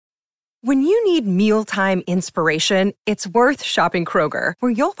When you need mealtime inspiration, it's worth shopping Kroger,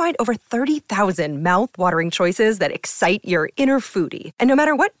 where you'll find over 30,000 mouth-watering choices that excite your inner foodie. And no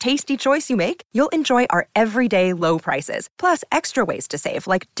matter what tasty choice you make, you'll enjoy our everyday low prices, plus extra ways to save,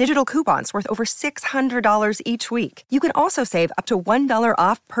 like digital coupons worth over $600 each week. You can also save up to $1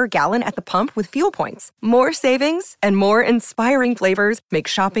 off per gallon at the pump with fuel points. More savings and more inspiring flavors make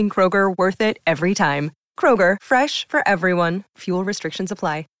shopping Kroger worth it every time. Kroger, fresh for everyone. Fuel restrictions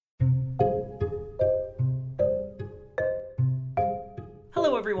apply.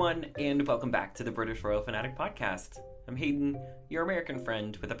 Hello everyone, and welcome back to the British Royal Fanatic Podcast. I'm Hayden, your American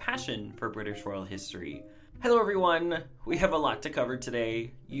friend with a passion for British royal history. Hello everyone, we have a lot to cover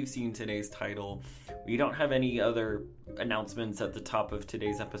today. You've seen today's title. We don't have any other announcements at the top of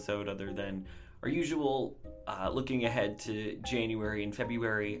today's episode other than our usual looking ahead to January and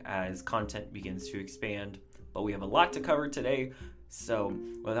February as content begins to expand. But we have a lot to cover today, so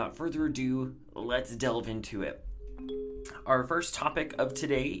without further ado, let's delve into it. Our first topic of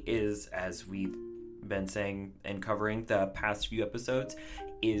today is, as we've been saying and covering the past few episodes,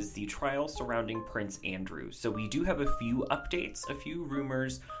 is the trial surrounding Prince Andrew. So we do have a few updates, a few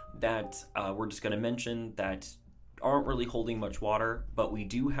rumors that we're just going to mention that aren't really holding much water, but we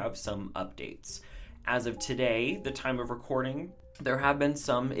do have some updates. As of today, the time of recording, there have been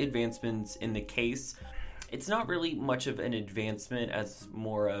some advancements in the case. It's not really much of an advancement as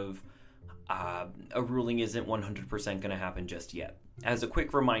more of a ruling isn't 100% going to happen just yet. As a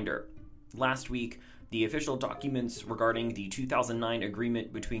quick reminder, last week, the official documents regarding the 2009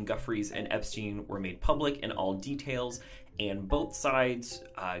 agreement between Guthries and Epstein were made public in all details, and both sides,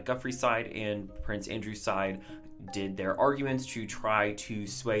 Guthries' side and Prince Andrew's side, did their arguments to try to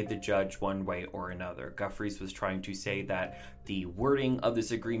sway the judge one way or another. Guthries was trying to say that the wording of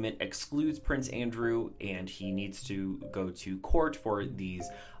this agreement excludes Prince Andrew and he needs to go to court for these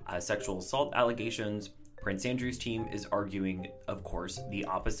sexual assault allegations. Prince Andrew's team is arguing, of course, the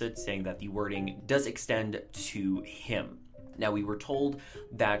opposite, saying that the wording does extend to him. Now, we were told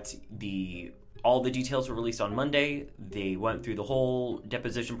that all the details were released on Monday. They went through the whole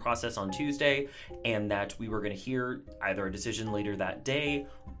deposition process on Tuesday, and that we were going to hear either a decision later that day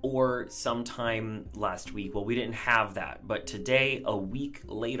or sometime last week. Well, we didn't have that, but today, a week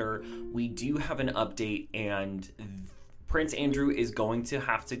later, we do have an update, and Prince Andrew is going to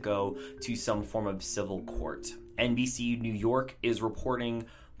have to go to some form of civil court. NBC New York is reporting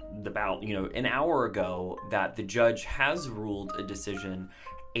about, an hour ago that the judge has ruled a decision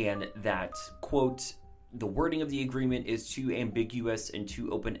and that, quote, the wording of the agreement is too ambiguous and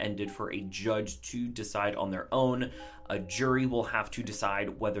too open-ended for a judge to decide on their own. A jury will have to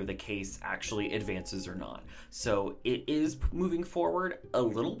decide whether the case actually advances or not. So it is moving forward a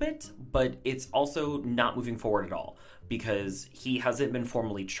little bit, but it's also not moving forward at all because he hasn't been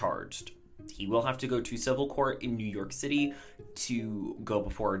formally charged. He will have to go to civil court in New York City to go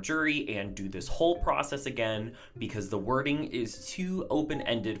before a jury and do this whole process again because the wording is too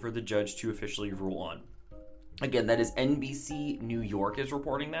open-ended for the judge to officially rule on. Again, that is NBC New York is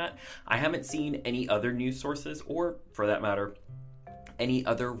reporting that. I haven't seen any other news sources, or for that matter, any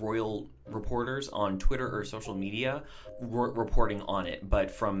other royal reporters on Twitter or social media reporting on it.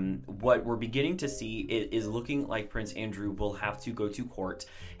 But from what we're beginning to see, it is looking like Prince Andrew will have to go to court.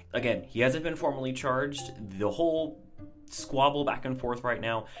 Again, he hasn't been formally charged. The whole squabble back and forth right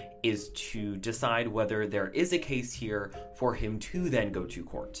now is to decide whether there is a case here for him to then go to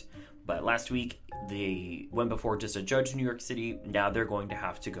court. But last week, they went before just a judge in New York City. Now they're going to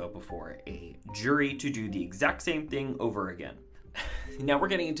have to go before a jury to do the exact same thing over again. Now we're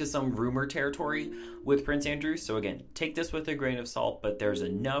getting into some rumor territory with Prince Andrew. So again, take this with a grain of salt, but there's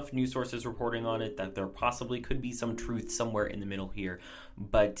enough news sources reporting on it that there possibly could be some truth somewhere in the middle here.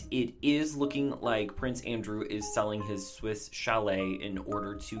 But it is looking like Prince Andrew is selling his Swiss chalet in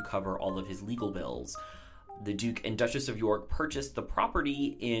order to cover all of his legal bills. The Duke and Duchess of York purchased the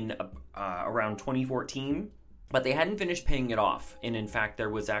property in around 2014, but they hadn't finished paying it off. And in fact, there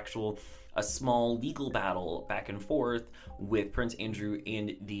was a small legal battle back and forth with Prince Andrew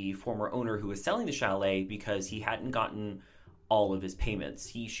and the former owner who was selling the chalet because he hadn't gotten all of his payments.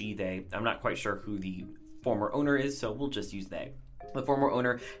 He, she, they. I'm not quite sure who the former owner is, so we'll just use they. The former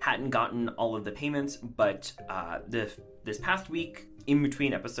owner hadn't gotten all of the payments, but this past week, in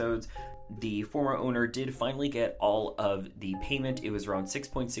between episodes, the former owner did finally get all of the payment. It was around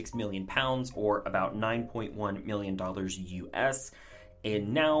 £6.6 million or about $9.1 million US.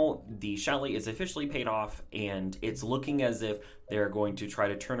 And now the chalet is officially paid off, and it's looking as if they're going to try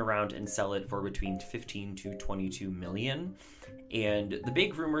to turn around and sell it for between 15 to 22 million. And the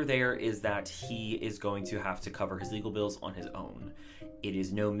big rumor there is that he is going to have to cover his legal bills on his own. It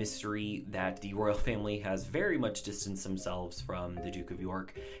is no mystery that the royal family has very much distanced themselves from the Duke of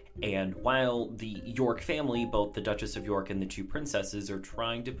York. And while the York family, both the Duchess of York and the two princesses, are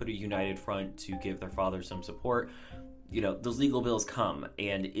trying to put a united front to give their father some support, those legal bills come,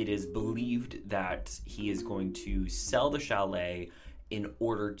 and it is believed that he is going to sell the chalet in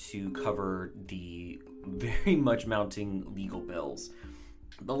order to cover the very much mounting legal bills.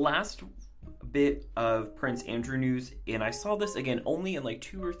 The last bit of Prince Andrew news, and I saw this again only in like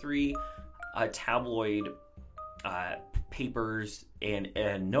 2 or 3 tabloid papers, and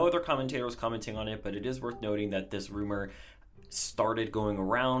no other commentator was commenting on it, but it is worth noting that this rumor started going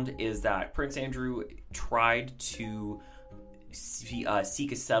around, is that Prince Andrew tried to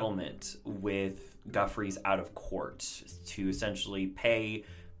seek a settlement with Guthries out of court to essentially pay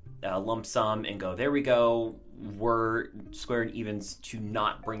a lump sum and go, there we go, we're square and evens, to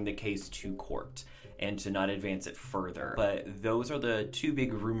not bring the case to court and to not advance it further. But those are the 2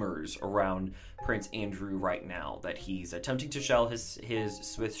 big rumors around Prince Andrew right now, that he's attempting to sell his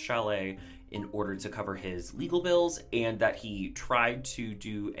Swiss chalet in order to cover his legal bills, and that he tried to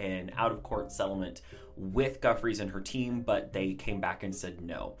do an out-of-court settlement with Guthries and her team, but they came back and said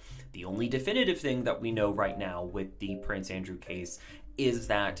no. The only definitive thing that we know right now with the Prince Andrew case is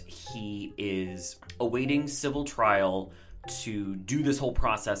that he is awaiting civil trial to do this whole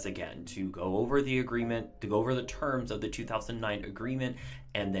process again, to go over the agreement, to go over the terms of the 2009 agreement,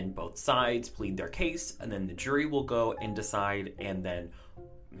 and then both sides plead their case, and then the jury will go and decide, and then,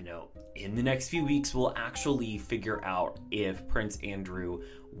 in the next few weeks, we'll actually figure out if Prince Andrew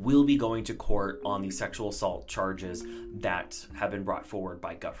will be going to court on the sexual assault charges that have been brought forward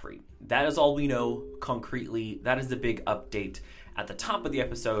by Guthrie. That is all we know concretely. That is the big update at the top of the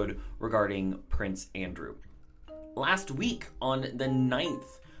episode regarding Prince Andrew. Last week, on the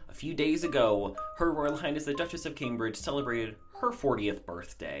 9th, a few days ago, Her Royal Highness the Duchess of Cambridge celebrated her 40th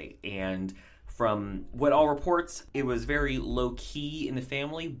birthday, and from what all reports, it was very low-key in the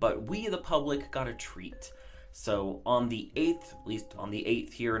family, but we, the public, got a treat. So on the 8th, at least on the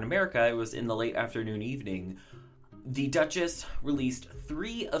 8th here in America, it was in the late afternoon evening, the Duchess released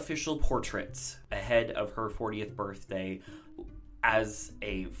 3 official portraits ahead of her 40th birthday as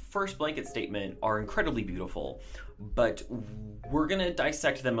a first blanket statement are incredibly beautiful, but we're going to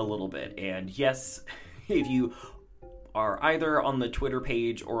dissect them a little bit. And yes, if you are either on the Twitter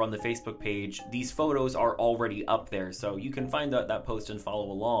page or on the Facebook page, these photos are already up there, so you can find that post and follow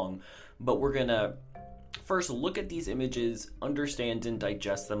along. But we're going to first look at these images, understand and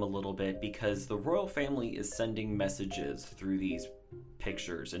digest them a little bit, because the royal family is sending messages through these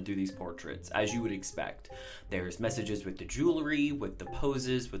pictures and through these portraits, as you would expect. There's messages with the jewelry, with the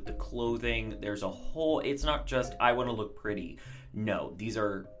poses, with the clothing. There's a whole, it's not just, I want to look pretty. No, these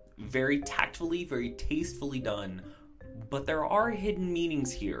are very tactfully, very tastefully done, but there are hidden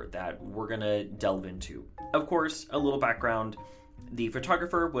meanings here that we're gonna delve into. Of course, a little background. The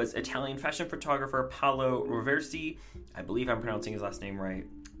photographer was Italian fashion photographer Paolo Roversi. I believe I'm pronouncing his last name right.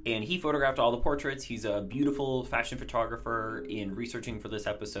 And he photographed all the portraits. He's a beautiful fashion photographer. In researching for this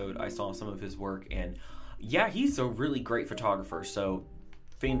episode, I saw some of his work, and yeah, he's a really great photographer, so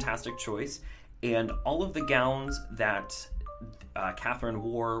fantastic choice. And all of the gowns that Catherine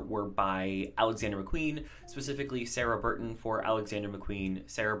wore were by Alexander McQueen, specifically Sarah Burton for Alexander McQueen.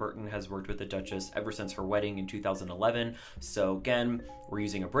 Sarah Burton has worked with the Duchess ever since her wedding in 2011. So again, we're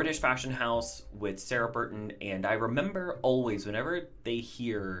using a British fashion house with Sarah Burton, and I remember always, whenever they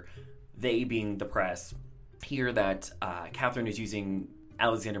being the press, hear that Catherine is using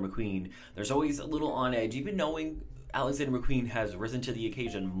Alexander McQueen, there's always a little on edge, even knowing Alexander McQueen has risen to the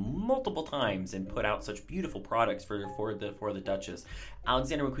occasion multiple times and put out such beautiful products for the Duchess.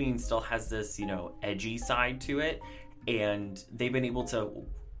 Alexander McQueen still has this, edgy side to it, and they've been able to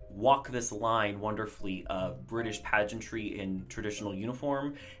walk this line wonderfully of British pageantry in traditional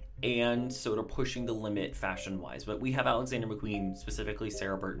uniform and sort of pushing the limit fashion-wise. But we have Alexander McQueen, specifically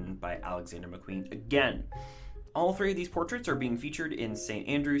Sarah Burton by Alexander McQueen again. All 3 of these portraits are being featured in St.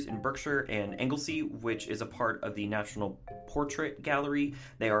 Andrews in Berkshire and Anglesey, which is a part of the National Portrait Gallery.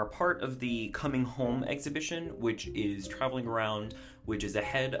 They are a part of the Coming Home exhibition, which is traveling around, which is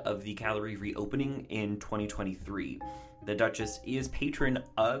ahead of the gallery reopening in 2023. The Duchess is patron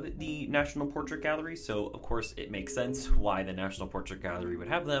of the National Portrait Gallery, so of course it makes sense why the National Portrait Gallery would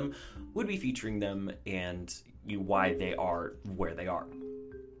have them, would be featuring them, and why they are where they are.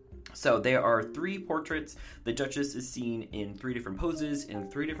 So there are 3 portraits. The Duchess is seen in 3 different poses, in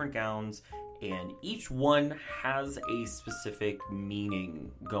 3 different gowns, and each one has a specific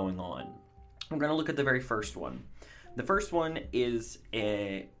meaning going on. We're going to look at the very first one. The first one is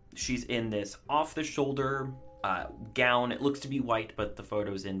she's in this off-the-shoulder gown. It looks to be white, but the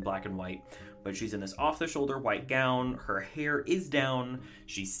photo's in black and white. But she's in this off-the-shoulder white gown. Her hair is down.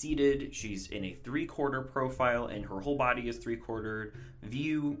 She's seated. She's in a 3/4 profile, and her whole body is 3/4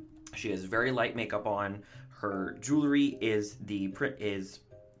 view. She has very light makeup on. Her jewelry is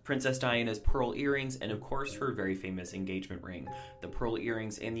Princess Diana's pearl earrings, and of course her very famous engagement ring. The pearl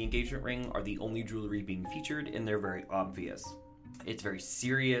earrings and the engagement ring are the only jewelry being featured, and they're very obvious. It's very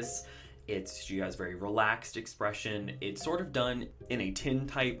serious. She has very relaxed expression. It's sort of done in a tin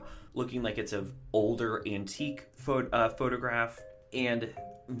type, looking like it's an older antique photograph. And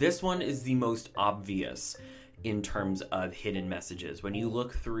this one is the most obvious in terms of hidden messages. When you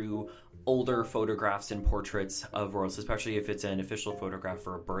look through older photographs and portraits of royals, especially if it's an official photograph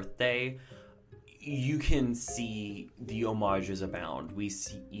for a birthday, you can see the homages abound.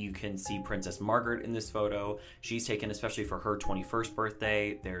 You can see Princess Margaret in this photo. She's taken especially for her 21st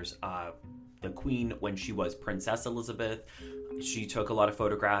birthday. There's the Queen when she was Princess Elizabeth. She took a lot of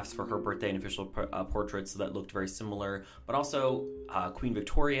photographs for her birthday and official portraits that looked very similar. But also Queen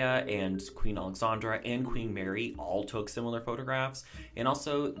Victoria and Queen Alexandra and Queen Mary all took similar photographs. And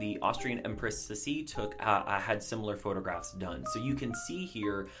also the Austrian Empress Sissi had similar photographs done. So you can see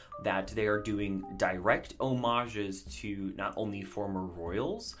here that they are doing direct homages to not only former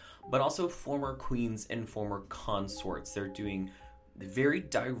royals, but also former queens and former consorts. They're doing very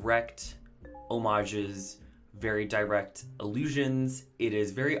direct homages, very direct allusions. It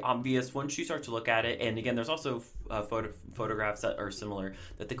is very obvious once you start to look at it. And again, there's also photographs that are similar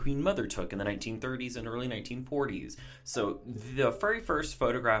that the Queen Mother took in the 1930s and early 1940s. So the very first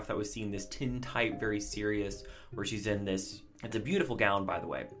photograph that was seen, this tin type, very serious, where she's in this, it's a beautiful gown, by the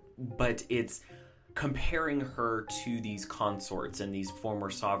way, but it's comparing her to these consorts and these former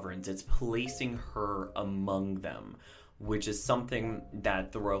sovereigns. It's placing her among them, which is something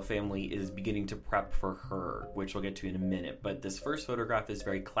that the royal family is beginning to prep for her, which we'll get to in a minute. But this first photograph is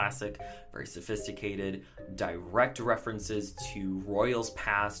very classic, very sophisticated, direct references to royals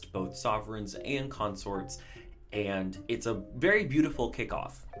past, both sovereigns and consorts, and it's a very beautiful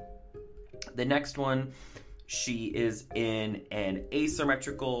kickoff. The next one, she is in an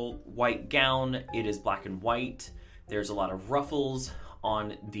asymmetrical white gown. It is black and white. There's a lot of ruffles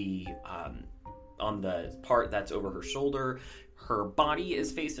on the part that's over her shoulder. Her body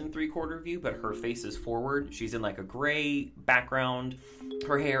is faced in 3/4 view, but her face is forward. She's in like a gray background.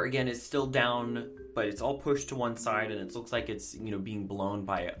 Her hair, again, is still down, but it's all pushed to one side, and it looks like it's, being blown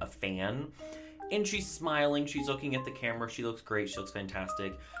by a fan. And she's smiling. She's looking at the camera. She looks great. She looks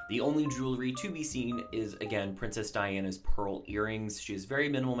fantastic. The only jewelry to be seen is, again, Princess Diana's pearl earrings. She has very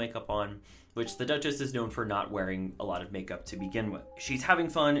minimal makeup on, which the Duchess is known for not wearing a lot of makeup to begin with. She's having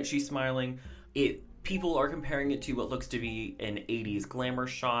fun. She's smiling. People are comparing it to what looks to be an 80s glamour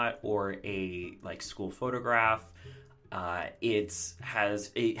shot or a school photograph. It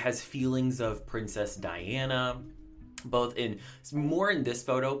has feelings of Princess Diana, both more in this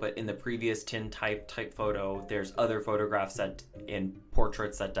photo, but in the previous tin type photo, there's other photographs and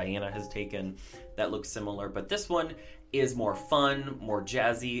portraits that Diana has taken that look similar. But this one is more fun, more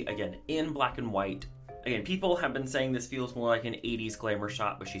jazzy, again, in black and white. Again, people have been saying this feels more like an 80s glamour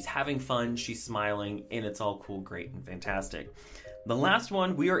shot, but she's having fun, she's smiling, and it's all cool, great, and fantastic. The last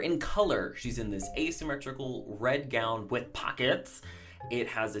one, we are in color. She's in this asymmetrical red gown with pockets. It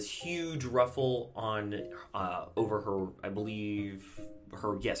has this huge ruffle on over her, I believe,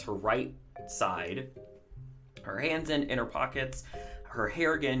 her right side. Her hands in her pockets. Her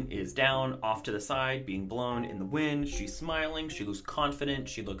hair, again, is down, off to the side, being blown in the wind. She's smiling. She looks confident.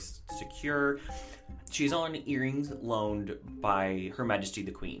 She looks secure. She's on earrings loaned by Her Majesty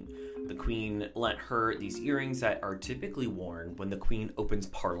the Queen. The Queen lent her these earrings that are typically worn when the Queen opens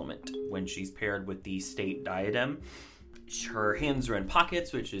Parliament, when she's paired with the state diadem. Her hands are in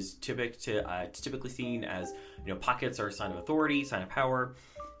pockets, which is typically seen as, pockets are a sign of authority, sign of power.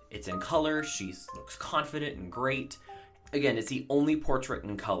 It's in color. She looks confident and great. Again, it's the only portrait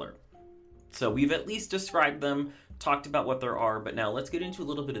in color. So we've at least described them, talked about what there are, but now let's get into a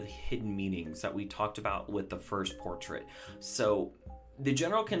little bit of the hidden meanings that we talked about with the first portrait. So the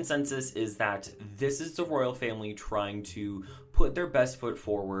general consensus is that this is the royal family trying to put their best foot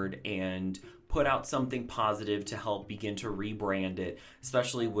forward and put out something positive to help begin to rebrand it,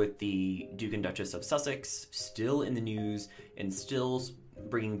 especially with the Duke and Duchess of Sussex still in the news and still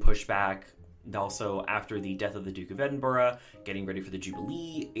bringing pushback. Also, after the death of the Duke of Edinburgh, getting ready for the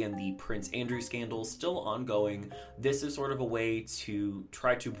Jubilee, and the Prince Andrew scandal still ongoing, this is sort of a way to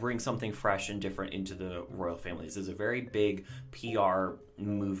try to bring something fresh and different into the royal family. This is a very big PR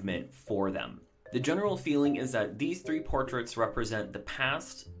movement for them. The general feeling is that these three portraits represent the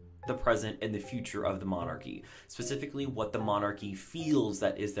past the present, and the future of the monarchy. Specifically, what the monarchy feels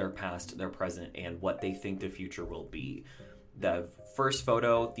that is their past, their present, and what they think the future will be. The first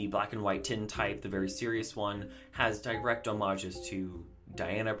photo, the black and white tintype, the very serious one, has direct homages to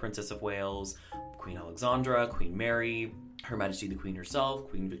Diana, Princess of Wales, Queen Alexandra, Queen Mary, Her Majesty the Queen herself,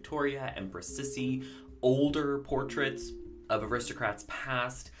 Queen Victoria, Empress Sissi, older portraits of aristocrats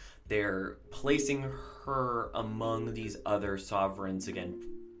past. They're placing her among these other sovereigns, again,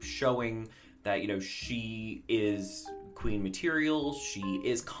 showing that, she is queen material, she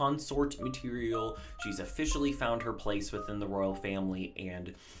is consort material, she's officially found her place within the royal family,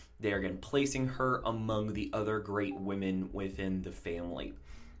 and they're, again, placing her among the other great women within the family.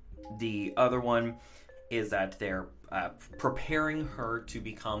 The other one is that they're preparing her to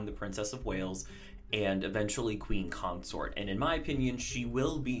become the Princess of Wales and eventually Queen Consort. And in my opinion, she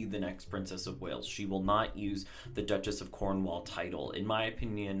will be the next Princess of Wales. She will not use the Duchess of Cornwall title. In my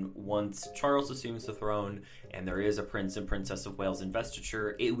opinion, once Charles assumes the throne and there is a Prince and Princess of Wales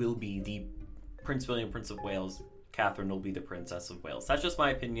investiture, it will be the Prince William, Prince of Wales. Catherine will be the Princess of Wales. That's just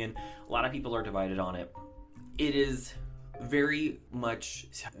my opinion. A lot of people are divided on it. It is very much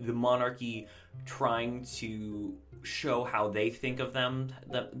the monarchy trying to show how they think of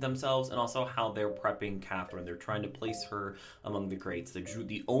themselves, and also how they're prepping Catherine. They're trying to place her among the greats.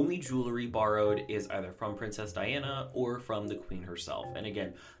 The only jewelry borrowed is either from Princess Diana or from the Queen herself. And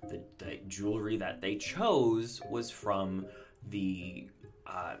again, the jewelry that they chose was from the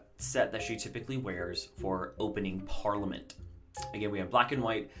set that she typically wears for opening Parliament. Again, we have black and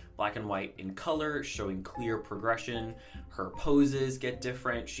white in color, showing clear progression. Her poses get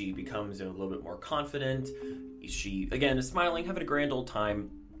different. She becomes a little bit more confident. She, again, is smiling, having a grand old time.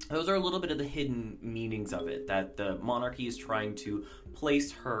 Those are a little bit of the hidden meanings of it, that the monarchy is trying to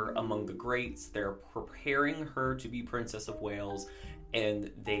place her among the greats. They're preparing her to be Princess of Wales,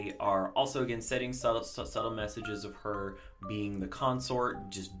 and they are also, again, setting subtle messages of her being the consort,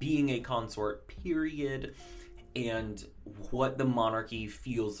 just being a consort, period, and what the monarchy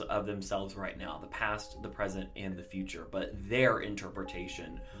feels of themselves right now, the past, the present, and the future, but their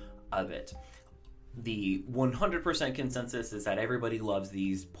interpretation of it. The 100% consensus is that everybody loves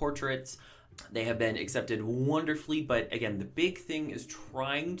these portraits. They have been accepted wonderfully, but again, the big thing is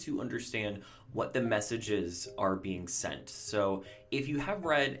trying to understand what the messages are being sent. So if you have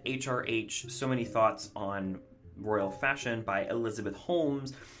read HRH, So Many Thoughts on Royal Fashion by Elizabeth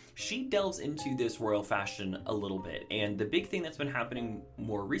Holmes, she delves into this royal fashion a little bit. And the big thing that's been happening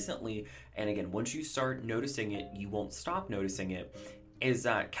more recently, and again, once you start noticing it, you won't stop noticing it, is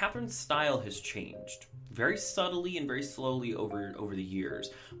that Catherine's style has changed very subtly and very slowly over the years.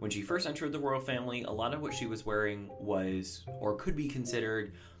 When she first entered the royal family, a lot of what she was wearing was, or could be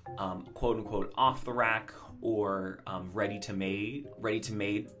considered, quote unquote, off the rack or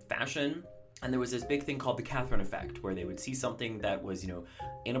ready-to-made fashion. And there was this big thing called the Catherine effect, where they would see something that was,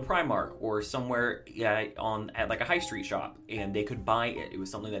 in a Primark or somewhere at like a high street shop, and they could buy it. It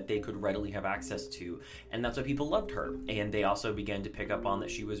was something that they could readily have access to, and that's why people loved her. And they also began to pick up on that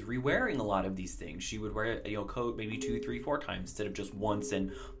she was re-wearing a lot of these things. She would wear a coat maybe 2, 3, 4 times instead of just once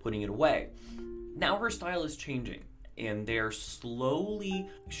and putting it away. Now her style is changing, and they're slowly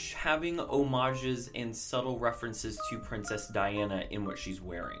having homages and subtle references to Princess Diana in what she's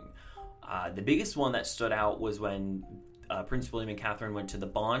wearing. The biggest one that stood out was when Prince William and Catherine went to the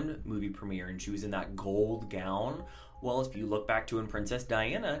Bond movie premiere, and she was in that gold gown. Well, if you look back to when Princess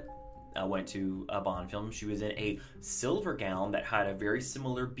Diana went to a Bond film, she was in a silver gown that had a very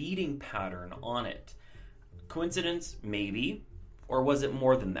similar beading pattern on it. Coincidence? Maybe. Or was it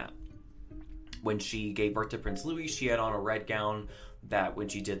more than that? When she gave birth to Prince Louis, she had on a red gown that when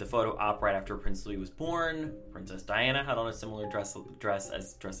she did the photo op right after Prince Louis was born, Princess Diana had on a similar dress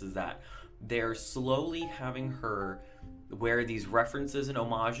as that. They're slowly having her wear these references and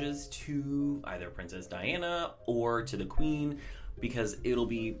homages to either Princess Diana or to the Queen, because it'll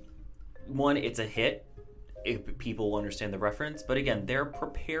be, one, it's a hit if people understand the reference, but again, they're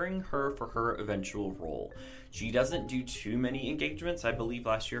preparing her for her eventual role. She doesn't do too many engagements. I believe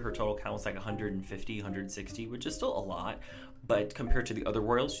last year her total count was like 150, 160, which is still a lot, but compared to the other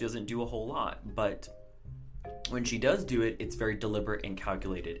royals, she doesn't do a whole lot. But when she does do it, it's very deliberate and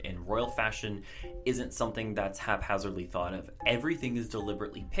calculated, and royal fashion isn't something that's haphazardly thought of. Everything is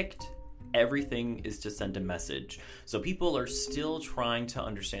deliberately picked. Everything is to send a message. So people are still trying to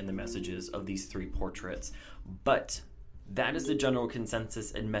understand the messages of these 3 portraits, but that is the general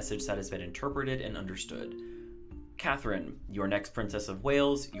consensus and message that has been interpreted and understood. Catherine, your next Princess of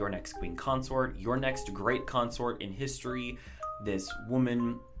Wales, your next Queen Consort, your next great consort in history, this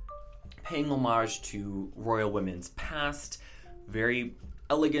woman paying homage to royal women's past, very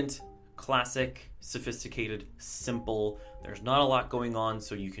elegant, classic, sophisticated, simple. There's not a lot going on,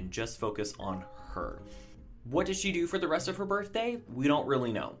 so you can just focus on her. What does she do for the rest of her birthday? We don't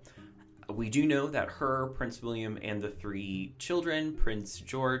really know. We do know that her, Prince William, and the 3 children, Prince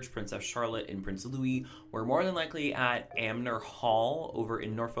George, Princess Charlotte, and Prince Louis, were more than likely at Amner Hall over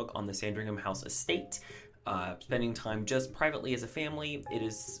in Norfolk on the Sandringham House estate, spending time just privately as a family. It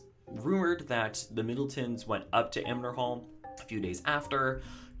is rumored that the Middletons went up to Amner Hall a few days after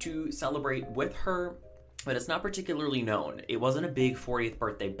to celebrate with her, but it's not particularly known. It wasn't a big 40th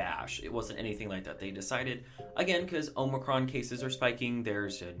birthday bash. It wasn't anything like that. They decided, again, because Omicron cases are spiking,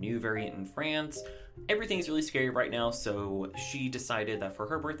 there's a new variant in France, everything's really scary right now, so she decided that for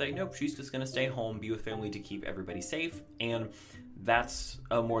her birthday, nope, she's just going to stay home, be with family to keep everybody safe, and that's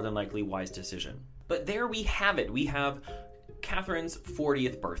a more than likely wise decision. But there we have it. We have Catherine's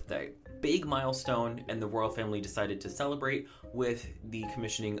 40th birthday. Big milestone, and the royal family decided to celebrate with the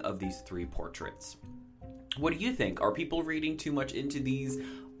commissioning of these 3 portraits. What do you think? Are people reading too much into these?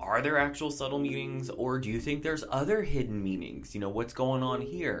 Are there actual subtle meanings, or do you think there's other hidden meanings? What's going on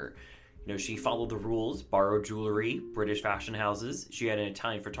here? She followed the rules, borrowed jewelry, British fashion houses. She had an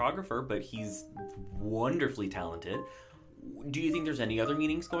Italian photographer, but he's wonderfully talented. Do you think there's any other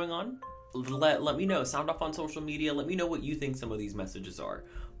meanings going on? Let me know. Sound off on social media. Let me know what you think some of these messages are.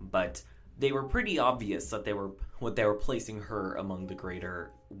 But they were pretty obvious that they were placing her among the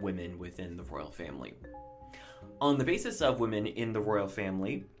greater women within the royal family. On the basis of women in the royal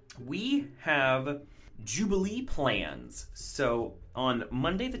family, we have Jubilee plans. So on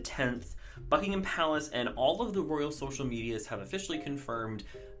Monday the 10th, Buckingham Palace and all of the royal social medias have officially confirmed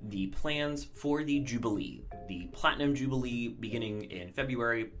the plans for the Jubilee. The Platinum Jubilee beginning in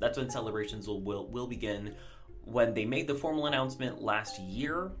February. That's when celebrations will begin. When they made the formal announcement last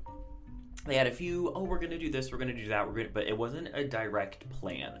year, they had a few, we're going to do this, we're going to do that, but it wasn't a direct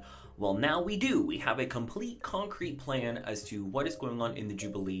plan. Well, now we do. We have a complete concrete plan as to what is going on in the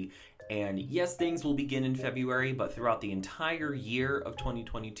Jubilee. And yes, things will begin in February, but throughout the entire year of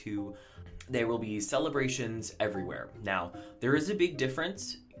 2022, there will be celebrations everywhere. Now, there is a big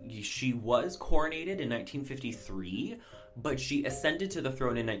difference. She was coronated in 1953, but she ascended to the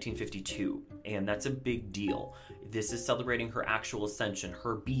throne in 1952, and that's a big deal. This is celebrating her actual ascension,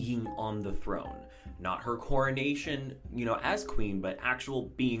 her being on the throne. Not her coronation, as queen, but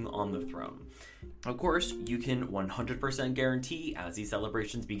actual being on the throne. Of course, you can 100% guarantee as these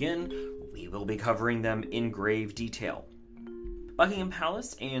celebrations begin, we will be covering them in grave detail. Buckingham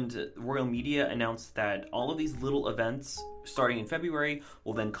Palace and royal media announced that all of these little events starting in February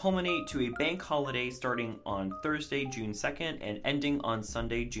will then culminate to a bank holiday starting on Thursday, June 2nd and ending on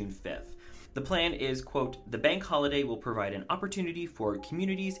Sunday, June 5th. The plan is, quote, the bank holiday will provide an opportunity for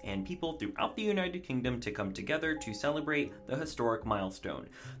communities and people throughout the United Kingdom to come together to celebrate the historic milestone.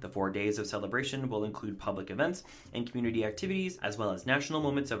 The 4 days of celebration will include public events and community activities, as well as national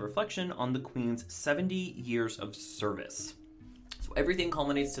moments of reflection on the Queen's 70 years of service. So everything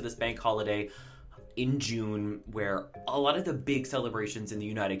culminates to this bank holiday in June, where a lot of the big celebrations in the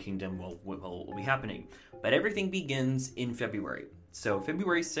United Kingdom will be happening. But everything begins in February. So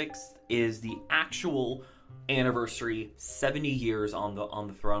February 6th is the actual anniversary, 70 years on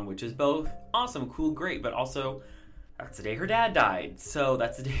the throne, which is both awesome, cool, great, but also that's the day her dad died. So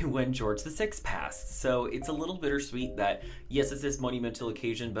that's the day when George VI passed. So it's a little bittersweet that, yes, it's this monumental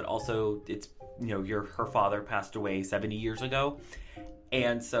occasion, but also it's, her father passed away 70 years ago.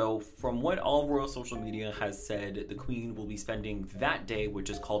 And so from what all royal social media has said, the Queen will be spending that day, which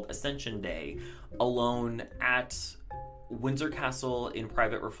is called Ascension Day, alone at Windsor Castle in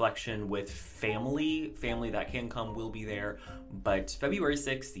private reflection with family. Family that can come will be there. But February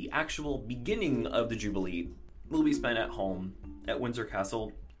 6th, the actual beginning of the Jubilee, will be spent at home at Windsor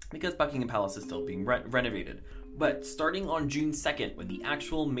Castle because Buckingham Palace is still being renovated. But starting on June 2nd, when the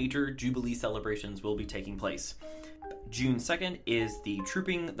actual major Jubilee celebrations will be taking place. June 2nd is the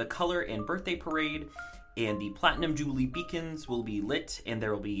Trooping the Color and Birthday Parade, and the Platinum Jubilee beacons will be lit, and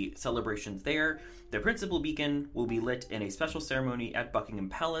there will be celebrations there. The principal beacon will be lit in a special ceremony at Buckingham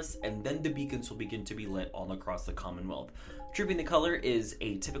Palace, and then the beacons will begin to be lit all across the Commonwealth. Trooping the Color is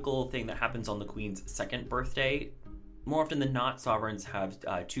a typical thing that happens on the Queen's 2nd birthday. More often than not, sovereigns have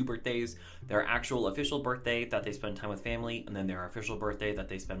 2 birthdays. Their actual official birthday that they spend time with family, and then their official birthday that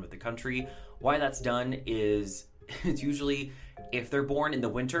they spend with the country. Why that's done is it's usually, if they're born in the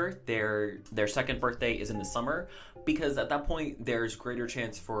winter, their 2nd birthday is in the summer, because at that point there's greater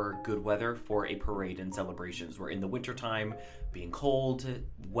chance for good weather for a parade and celebrations, where in the wintertime, being cold,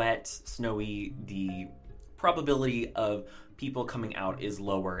 wet, snowy, the probability of people coming out is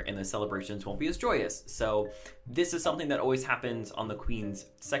lower and the celebrations won't be as joyous. So this is something that always happens on the Queen's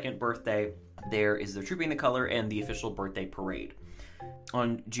second birthday. There is the Trooping the Color and the official birthday parade.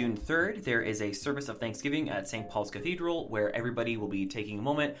 On June 3rd, there is a service of Thanksgiving at St. Paul's Cathedral where everybody will be taking a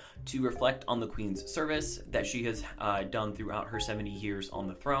moment to reflect on the Queen's service that she has done throughout her 70 years on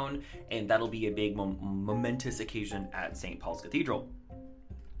the throne, and that'll be a big momentous occasion at St. Paul's Cathedral.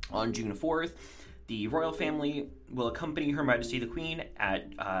 On June 4th, the royal family will accompany Her Majesty the Queen at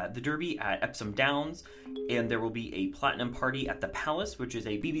the Derby at Epsom Downs, and there will be a platinum party at the Palace, which is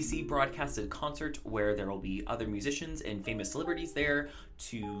a BBC broadcasted concert where there will be other musicians and famous celebrities there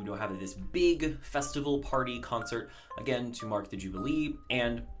to have this big festival party concert, again, to mark the Jubilee.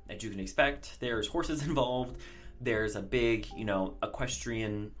 And as you can expect, there's horses involved. There's a big,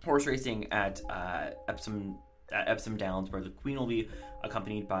 equestrian horse racing at Epsom Downs, where the Queen will be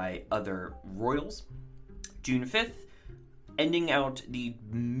accompanied by other royals. June 5th, ending out the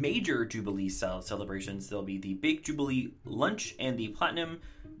major Jubilee celebrations, there'll be the big Jubilee lunch and the Platinum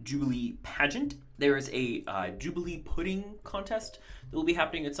Jubilee pageant. There is a Jubilee pudding contest that will be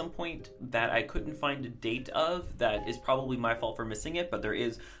happening at some point that I couldn't find a date of. That is probably my fault for missing it, but there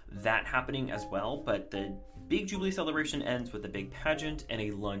is that happening as well. But the big Jubilee celebration ends with a big pageant and a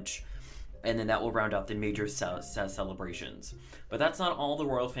lunch, and then that will round out the major celebrations. But that's not all the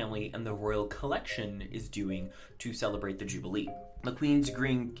royal family and the royal collection is doing to celebrate the Jubilee. The Queen's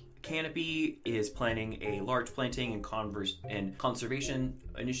Green Canopy is planning a large planting and conservation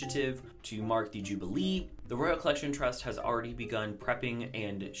initiative to mark the Jubilee. The Royal Collection Trust has already begun prepping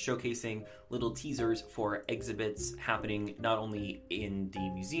and showcasing little teasers for exhibits happening not only in the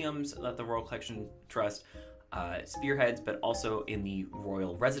museums that the Royal Collection Trust spearheads, but also in the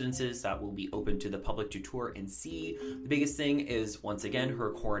royal residences that will be open to the public to tour and see. The biggest thing is, once again,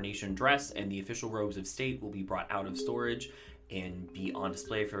 her coronation dress and the official robes of state will be brought out of storage and be on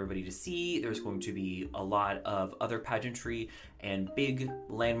display for everybody to see. There's going to be a lot of other pageantry and big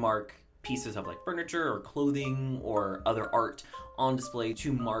landmark pieces of furniture or clothing or other art on display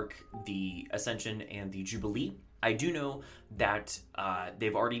to mark the Ascension and the Jubilee. I do know that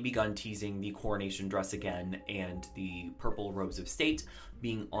they've already begun teasing the coronation dress again and the purple robes of state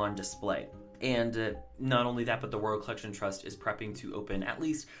being on display. And not only that, but the Royal Collection Trust is prepping to open at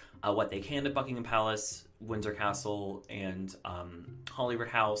least what they can at Buckingham Palace, Windsor Castle, and Holyrood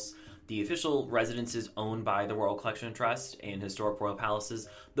House. The official residences owned by the Royal Collection Trust and historic royal palaces,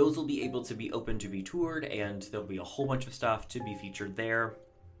 those will be able to be open to be toured, and there'll be a whole bunch of stuff to be featured there.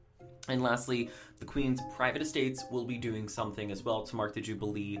 And lastly, the Queen's private estates will be doing something as well to mark the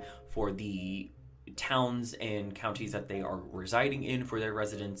Jubilee for the towns and counties that they are residing in for their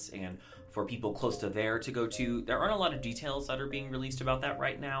residents and for people close to there to go to. There aren't a lot of details that are being released about that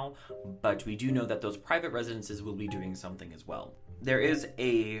right now, but we do know that those private residences will be doing something as well. There is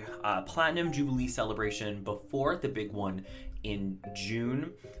a Platinum Jubilee celebration before the big one in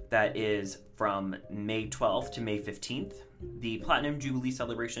June that is from May 12th to May 15th. The Platinum Jubilee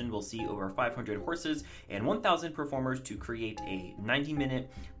celebration will see over 500 horses and 1,000 performers to create a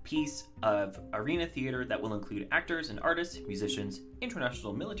 90-minute piece of arena theater that will include actors and artists, musicians,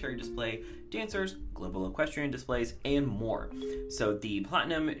 international military display, dancers, global equestrian displays, and more. So the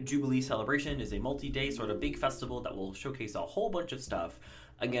Platinum Jubilee celebration is a multi-day sort of big festival that will showcase a whole bunch of stuff,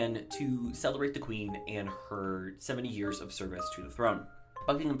 again, to celebrate the Queen and her 70 years of service to the throne.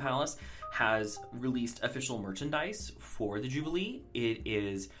 Buckingham Palace has released official merchandise for the Jubilee. It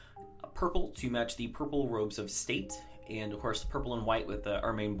is purple to match the purple robes of state, and of course purple and white with the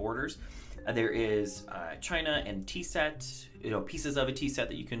ermine borders. There is china and tea set, pieces of a tea set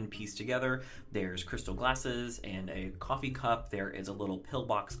that you can piece together. There's crystal glasses and a coffee cup. There is a little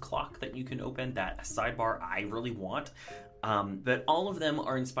pillbox clock that you can open, that sidebar I really want. But all of them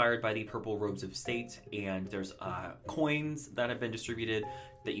are inspired by the purple robes of state, and there's coins that have been distributed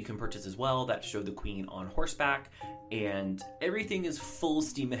that you can purchase as well that show the Queen on horseback, and everything is full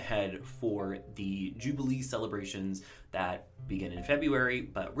steam ahead for the Jubilee celebrations that begin in February,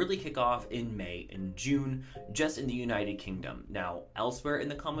 but really kick off in May and June, just in the United Kingdom. Now, elsewhere in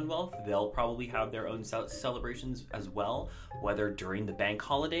the Commonwealth, they'll probably have their own celebrations as well, whether during the bank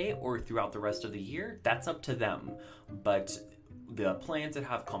holiday or throughout the rest of the year, that's up to them. But the plans that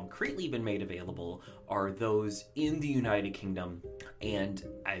have concretely been made available are those in the United Kingdom, and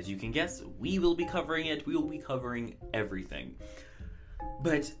as you can guess, we will be covering it. We will be covering everything.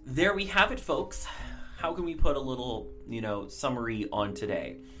 But there we have it, folks. How can we put a little, summary on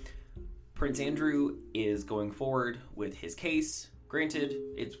today? Prince Andrew is going forward with his case. Granted,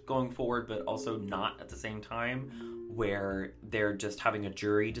 it's going forward, but also not at the same time, where they're just having a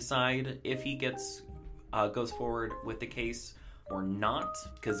jury decide if he gets goes forward with the case or not,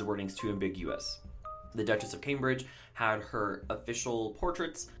 because the wording's too ambiguous. The Duchess of Cambridge had her official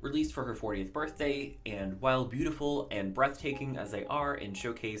portraits released for her 40th birthday, and while beautiful and breathtaking as they are and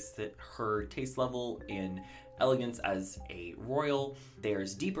showcase that her taste level in elegance as a royal,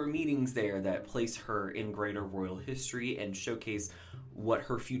 there's deeper meanings there that place her in greater royal history and showcase what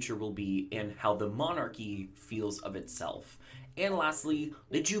her future will be and how the monarchy feels of itself. And lastly,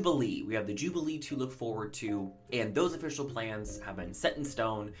 the Jubilee. We have the Jubilee to look forward to, and those official plans have been set in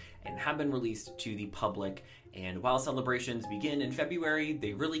stone and have been released to the public. And while celebrations begin in February,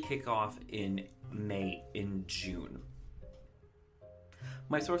 they really kick off in June.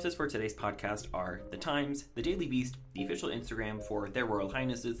 My sources for today's podcast are The Times, The Daily Beast, the official Instagram for Their Royal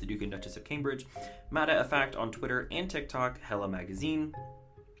Highnesses, the Duke and Duchess of Cambridge, Matter of Fact on Twitter and TikTok, Hella Magazine,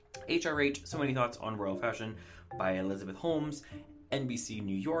 HRH, So Many Thoughts on Royal Fashion by Elizabeth Holmes, NBC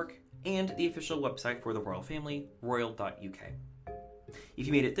New York, and the official website for the royal family, royal.uk. If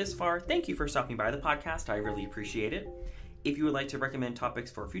you made it this far, thank you for stopping by the podcast. I really appreciate it. If you would like to recommend topics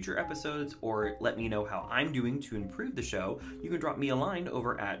for future episodes or let me know how I'm doing to improve the show, you can drop me a line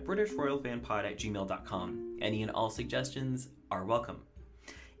over at britishroyalfanpod@gmail.com. Any and all suggestions are welcome.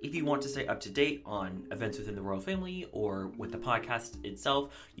 If you want to stay up to date on events within the royal family or with the podcast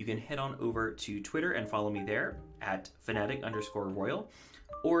itself, you can head on over to Twitter and follow me there at fanatic_royal.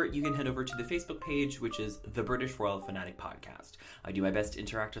 Or you can head over to the Facebook page, which is the British Royal Fanatic Podcast. I do my best to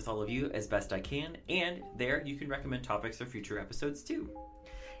interact with all of you as best I can, and there you can recommend topics for future episodes too.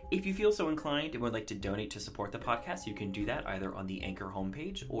 If you feel so inclined and would like to donate to support the podcast, you can do that either on the Anchor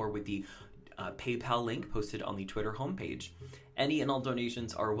homepage or with the PayPal link posted on the Twitter homepage. Any and all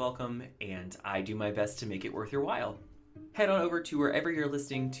donations are welcome, and I do my best to make it worth your while. Head on over to wherever you're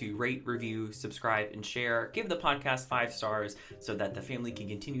listening to rate, review, subscribe, and share. Give the podcast 5 stars so that the family can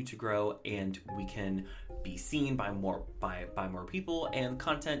continue to grow and we can be seen by more people, and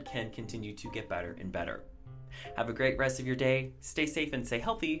content can continue to get better and better. Have a great rest of your day. Stay safe and stay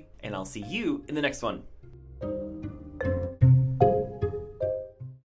healthy, and I'll see you in the next one.